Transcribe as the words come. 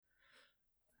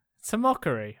It's a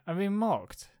mockery. I'm being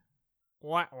mocked.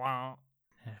 Wah, wah.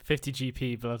 50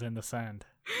 GP blood in the sand.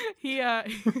 He what?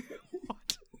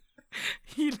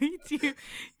 He leads you.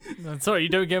 I'm sorry, you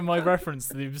don't get my reference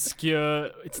to the obscure.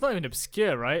 It's not even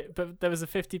obscure, right? But there was a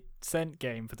 50 Cent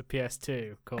game for the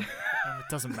PS2 called. It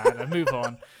doesn't matter. Move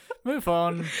on. Move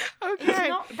on.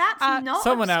 Okay. That's not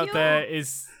Someone obscure. out there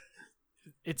is.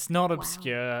 It's not Wow.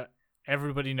 obscure.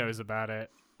 Everybody knows about it.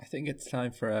 I think it's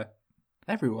time for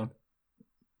everyone.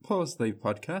 Pause the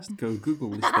podcast, go Google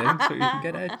this thing so you can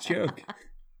get a joke.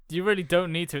 You really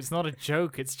don't need to. It's not a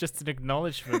joke. It's just an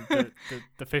acknowledgement that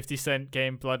the 50 Cent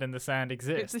game Blood in the Sand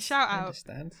exists. It's a shout I out.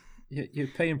 understand. You're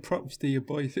paying props to your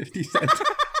boy 50 Cent.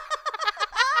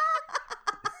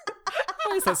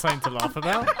 Why is that something to laugh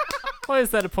about? Why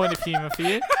is that a point of humour for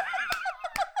you?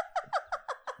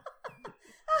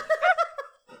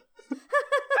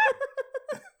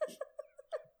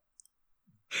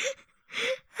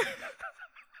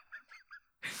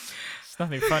 There's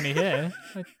nothing funny here.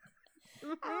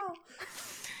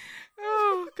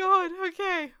 Oh God.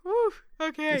 Okay. Woo.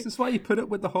 Okay. This is why you put up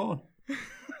with the horn.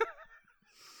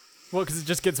 What? Because it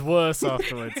just gets worse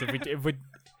afterwards. If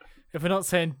we're not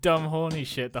saying dumb horny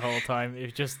shit the whole time,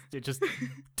 it just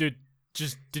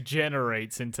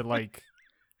degenerates into like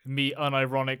me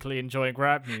unironically enjoying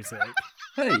rap music.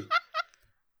 Hey,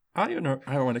 I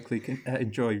ironically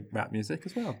enjoy rap music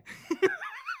as well.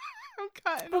 I'm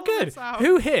cutting Well, all good. this out.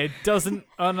 Who here doesn't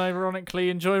unironically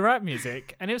enjoy rap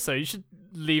music? And if so, you should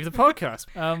leave the podcast.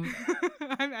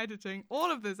 I'm editing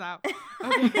all of this out.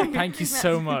 Okay. Thank you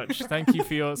so much. Thank you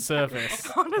for your service.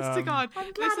 Honest to God,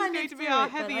 I'm glad this is I going lived to be through our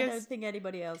it, but I don't heaviest. think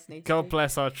anybody else needs God to.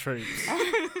 bless our troops.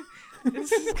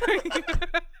 This is going.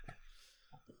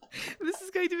 This is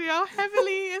going to be our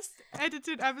heaviest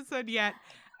edited episode yet,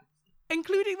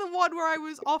 including the one where I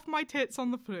was off my tits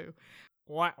on the flu.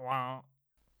 Wah, wah.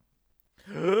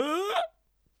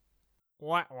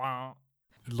 Wah, wah.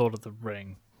 Lord of the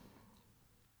Ring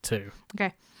 2.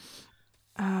 Okay.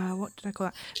 What did I call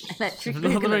that? Electric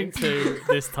Lord of the Ring Boogaloo.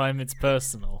 2, this time it's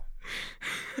personal.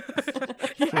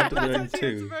 Yeah, Lord of the Ring that's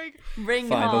 2. very. Ring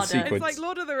Final harder. sequence. It's like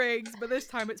Lord of the Rings, but this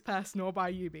time it's personal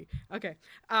by Yubi. Okay.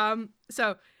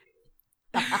 So.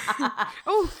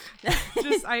 Oh,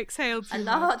 just I exhaled. A too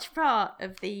hard. large part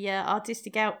of the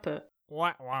artistic output.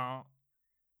 Wah, wah.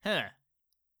 Huh.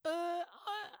 Huh?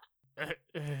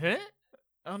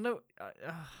 Oh no.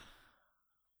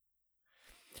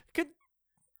 Could.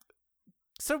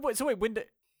 So wait, window.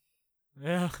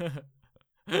 Yeah.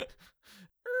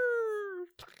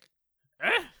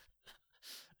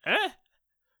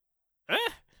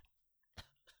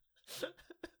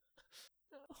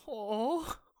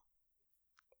 Oh.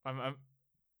 I'm.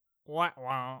 Wah,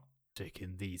 wah.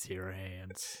 Taking these here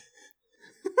hands.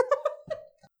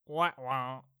 Wah,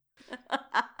 wah.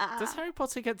 Does Harry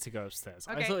Potter get to go upstairs?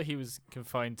 I Okay. thought he was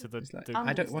confined to the, It's like, the,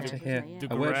 I don't want to Understandable, hear yeah.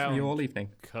 the a word from you ground all evening.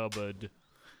 cupboard.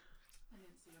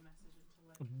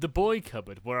 The boy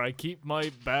cupboard where I keep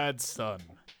my bad son.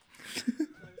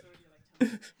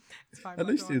 It's fine, At we'll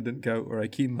least go you on. didn't go where I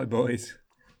keep my boys.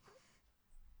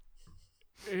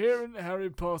 Here in Harry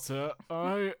Potter,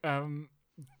 I am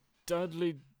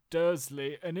Dudley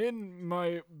Dursley, and in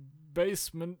my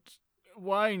basement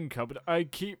wine cupboard, I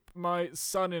keep my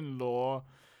son-in-law,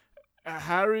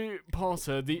 Harry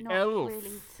Potter, the Not elf.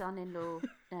 really son-in-law,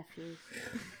 nephew.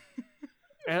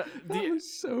 That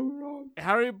was so wrong.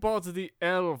 Harry Potter, the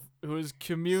elf, who has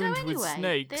communed So with anyway,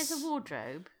 snakes. there's a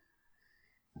wardrobe.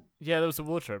 Yeah, there was a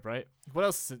wardrobe, right? What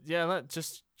else? Is it? Yeah,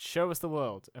 just show us the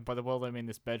world, and by the world I mean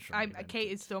this bedroom. I'm, you rented.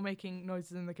 Kate is still making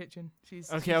noises in the kitchen.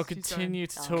 She's Okay, I'll she's going. continue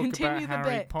to talk Continue about the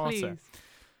Harry bit, Potter. please.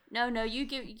 No, you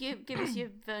give us your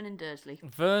Vernon Dursley.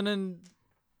 Vernon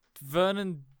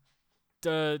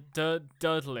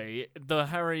Dudley, the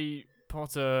Harry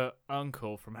Potter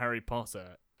uncle from Harry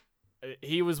Potter.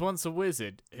 He was once a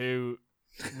wizard who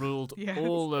ruled Yes.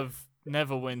 all of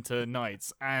Neverwinter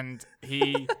Nights, and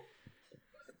he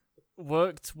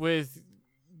worked with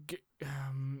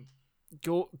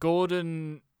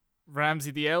Gordon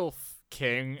Ramsay, the Elf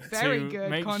King, Very to good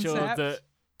make sure concept.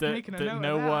 that Making a note of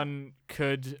no that. one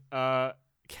could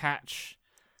catch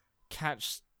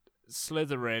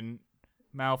Slytherin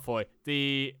Malfoy,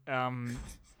 the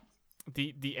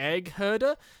egg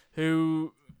herder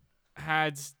who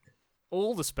had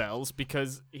all the spells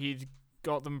because he'd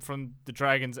got them from the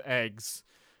dragon's eggs,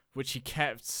 which he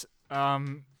kept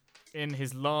in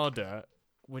his larder,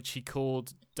 which he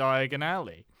called Diagon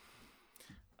Alley.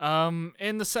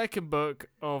 In the second book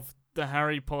of the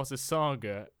Harry Potter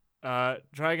saga,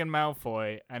 Dragon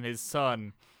Malfoy and his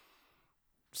son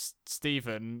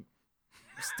Stephen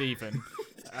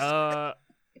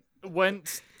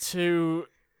went to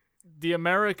the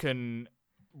American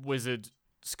wizard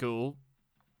school,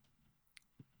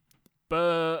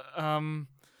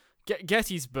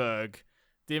 Gettysburg,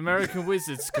 the American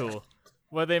wizard school,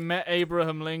 where they met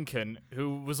Abraham Lincoln,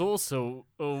 who was also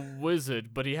a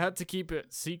wizard, but he had to keep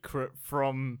it secret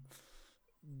from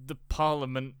the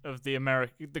Parliament of the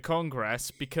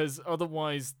Congress, because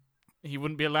otherwise he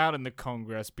wouldn't be allowed in the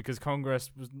Congress, because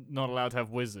Congress was not allowed to have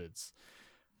wizards.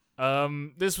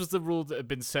 This was the rule that had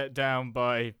been set down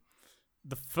by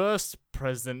the first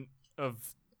president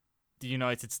of the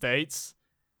United States,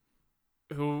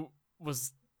 who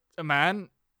was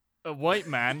a white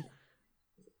man,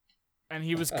 and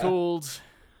he was called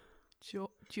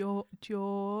George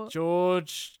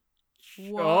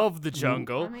of the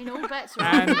Jungle. I mean, all bets are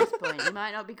on at this point. He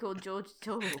might not be called George at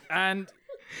all. And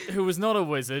who was not a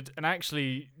wizard and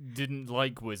actually didn't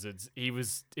like wizards.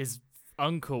 His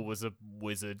uncle was a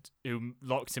wizard who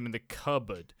locked him in the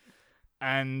cupboard.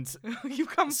 And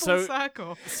you've come full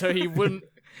circle. So he wouldn't,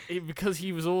 because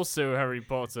he was also Harry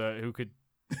Potter who could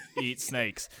eat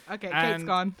snakes. Okay, Kate's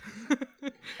gone.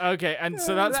 Okay, and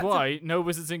so that's why no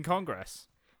wizards in Congress.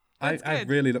 I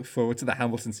really look forward to the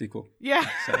Hamilton sequel. Yeah.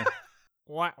 So.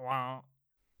 Wow.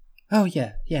 Oh,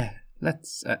 yeah.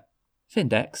 Let's...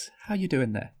 Findex, how you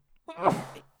doing there?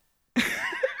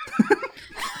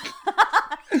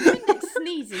 Findex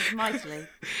sneezes mightily.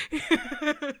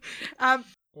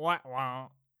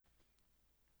 Wow.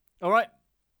 All right.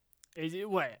 Is it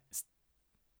wet?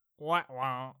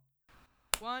 Wow.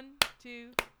 1,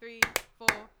 2, 3, 4.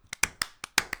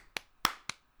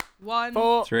 1,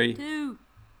 4, 3. 2.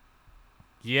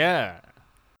 Yeah.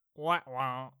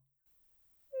 Wow.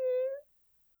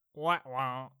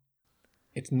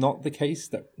 It's not the case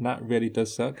that Nat really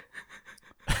does suck.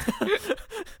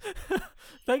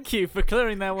 Thank you for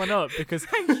clearing that one up, because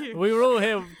we were all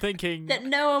here thinking That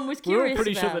no one was we were curious all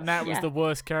pretty sure about. that Nat was the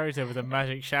worst character with the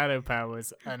magic shadow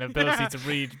powers and ability to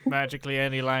read magically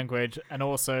any language, and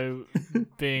also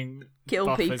being Kill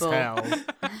buff people. as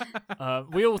hell.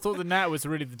 We all thought that Nat was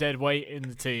really the dead weight in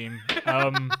the team.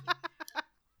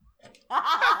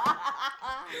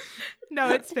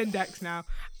 No, it's Findex now.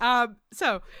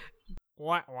 So.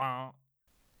 Wow.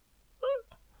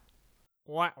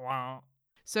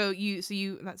 So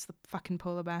you that's the fucking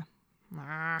polar bear.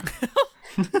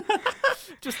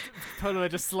 Just polar bear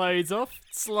just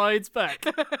slides back.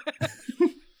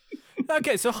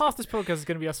 Okay, so half this podcast is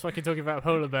going to be us fucking talking about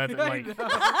polar bear. That, like,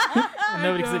 and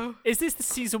nobody can say, is this the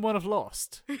season 1 of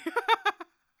Lost?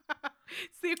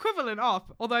 It's the equivalent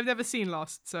of, although I've never seen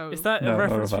Lost, so Is that a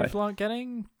reference people aren't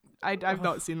getting? I've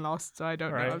not seen Lost, so I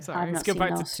don't know. I'm sorry. Let's go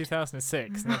back to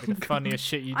 2006. And that'd be the funniest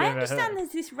shit you've I ever understand heard.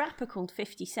 there's this rapper called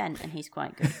 50 Cent, and he's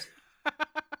quite good.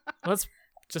 Let's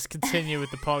just continue with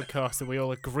the podcast that we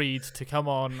all agreed to come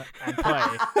on and play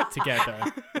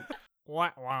together.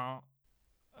 Wow.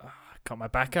 Got my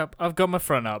back up. I've got my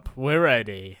front up. We're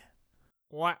ready.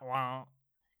 Wow.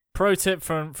 Pro tip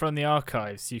from the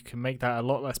archives: you can make that a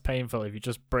lot less painful if you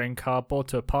just bring cardboard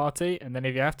to a party, and then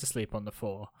if you have to sleep on the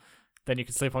floor, then you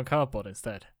can sleep on cardboard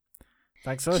instead.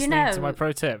 Thanks for listening to my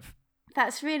pro tip.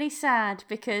 That's really sad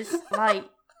because, like,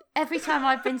 every time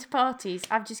I've been to parties,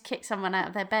 I've just kicked someone out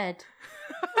of their bed.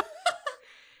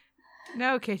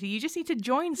 No, Kitty, you just need to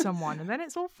join someone, and then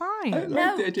it's all fine.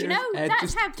 No, do you know,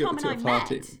 that's how Tom and I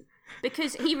met.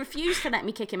 Because he refused to let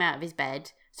me kick him out of his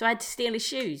bed, so I had to steal his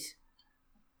shoes.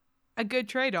 A good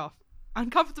trade-off.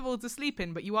 Uncomfortable to sleep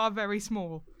in, but you are very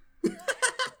small.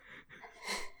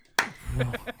 I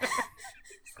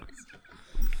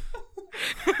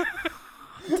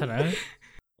don't know.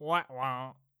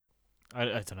 Wow. I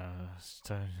don't know.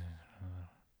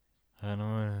 I don't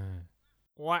know.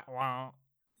 Wow.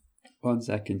 1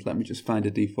 second, let me just find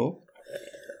a default.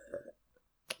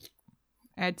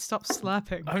 Ed, stop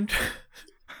slurping.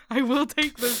 I will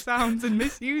take those sounds and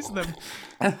misuse them.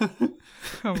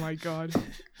 Oh my god.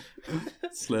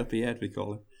 Slurpy Ed, we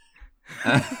call him.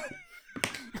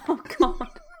 Oh, God.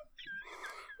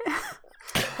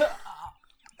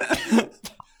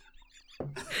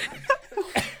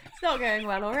 It's not going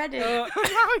well already. Now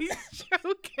he's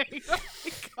choking. Oh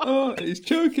my god. Oh, he's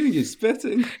choking, he's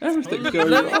spitting, everything's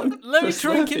going wrong. Let me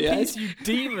For drink Slurpy in Ed. peace, you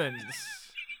demons.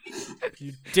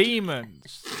 You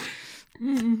demons.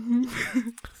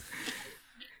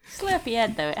 Slurpy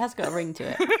Ed, though, it has got a ring to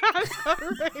it.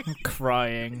 I'm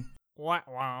crying.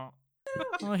 Wow.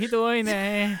 Oh, he doing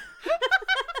it.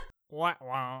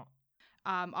 Wow.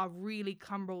 Are really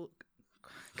cumbled.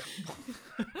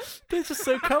 They're just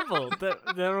so cumbled.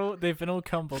 They've been all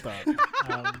cumbled up.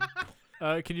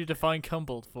 Can you define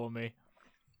cumbled for me?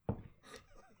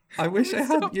 I wish I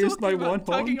hadn't used my one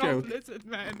horn tugging off joke. lizard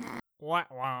men.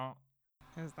 Wow.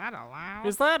 Is that allowed?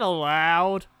 Is that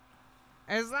allowed?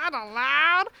 Is that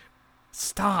allowed?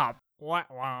 Stop.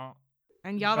 Wow.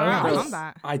 And yell Oh, around that's- on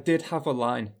that. I did have a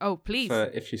line Oh, please. for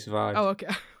if she survived. Oh, okay.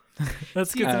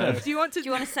 That's good to know. Do you want Do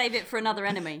you want to save it for another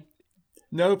enemy?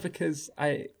 No, because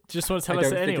I Just want to tell don't us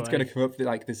think it anyway. it's going to come up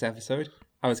like this episode.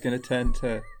 I was going to turn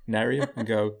to Neria and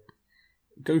go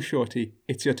Shorty,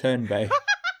 it's your turn, babe.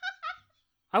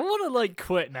 I want to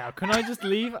quit now. Can I just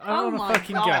leave? I Oh want to my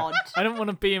fucking God. go. I don't want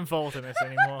to be involved in this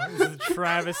anymore. This is a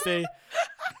travesty.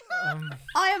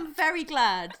 I am very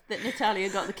glad that Natalia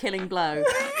got the killing blow.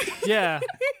 Yeah.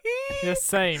 Yeah,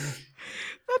 same.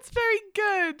 That's very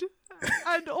good.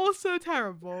 And also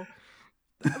terrible.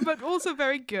 But also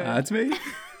very good. That's me.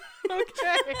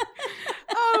 Okay.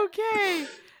 Okay.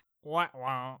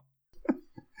 Wow.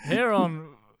 Here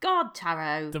on God,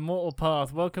 Taro. The Mortal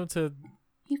Path, welcome to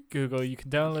Google. You can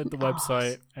download the arse.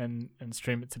 website and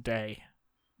stream it today.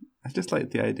 I just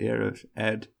like the idea of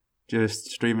Ed just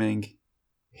streaming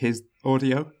his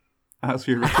audio as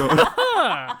we record.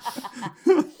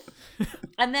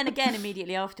 And then again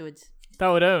immediately afterwards. That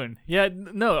would own. Yeah,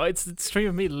 no, it's a stream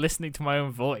of me listening to my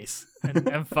own voice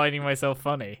and finding myself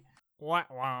funny.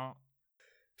 Wow.